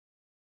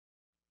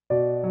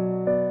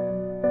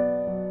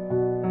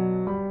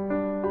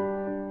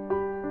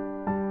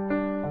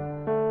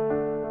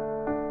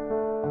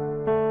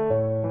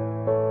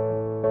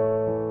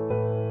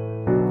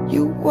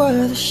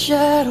were the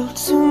shadow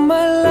to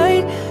my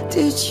light.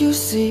 Did you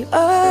see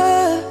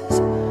us?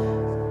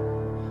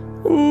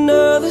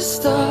 Another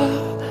star,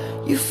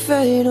 you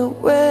fade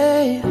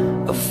away.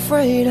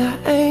 Afraid our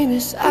aim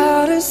is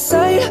out of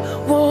sight.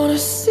 Wanna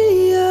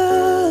see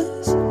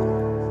us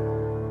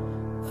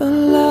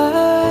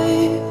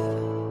alive.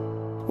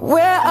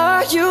 Where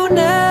are you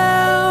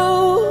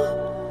now?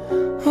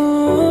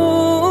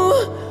 Ooh,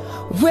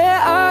 where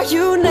are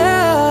you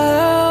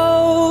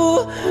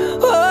now?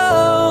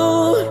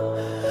 Oh,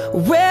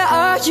 where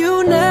are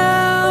you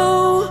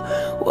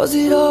now? Was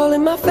it all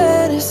in my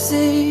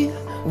fantasy?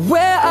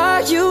 Where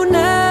are you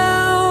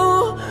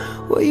now?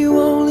 Were you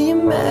only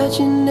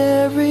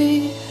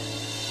imaginary?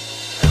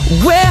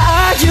 Where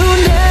are you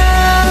now?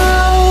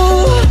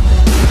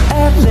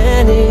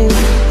 Atlantis,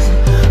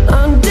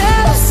 under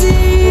the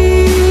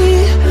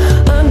sea,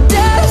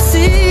 under the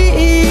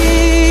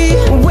sea.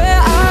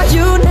 Where are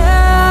you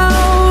now?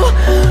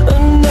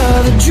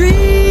 Another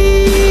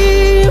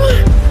dream.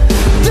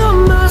 The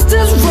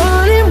monster's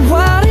running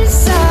wild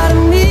inside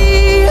of me.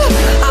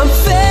 I'm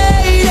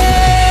faded.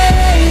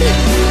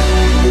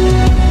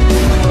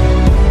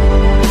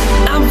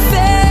 I'm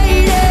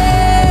faded.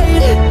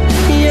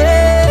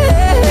 Yeah.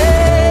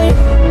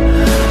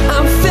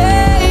 I'm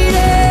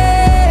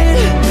faded.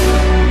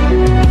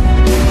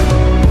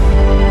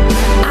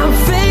 I'm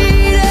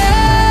faded.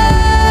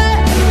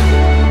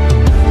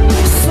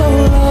 So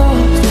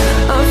lost.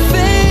 I'm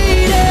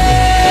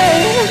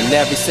faded. And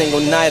every single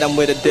night I'm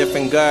with a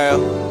different girl.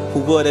 Who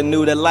would've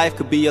knew that life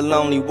could be a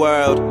lonely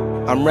world?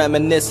 I'm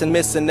reminiscing,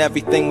 missing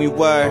everything we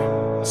were.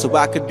 So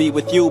I could be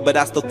with you, but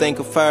I still think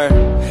of her.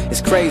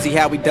 It's crazy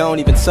how we don't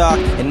even talk,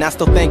 and I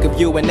still think of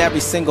you in every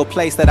single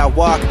place that I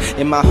walk.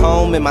 In my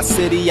home, in my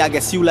city, I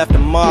guess you left a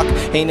mark.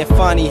 Ain't it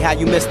funny how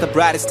you miss the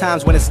brightest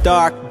times when it's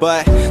dark?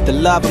 But the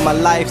love of my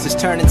life's just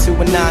turning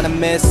to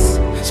anonymous.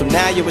 So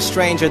now you're a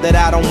stranger that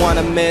I don't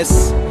wanna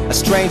miss. A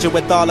stranger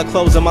with all the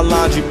clothes in my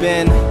laundry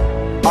bin,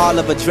 all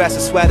of her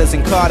dresses, sweaters,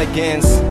 and cardigans.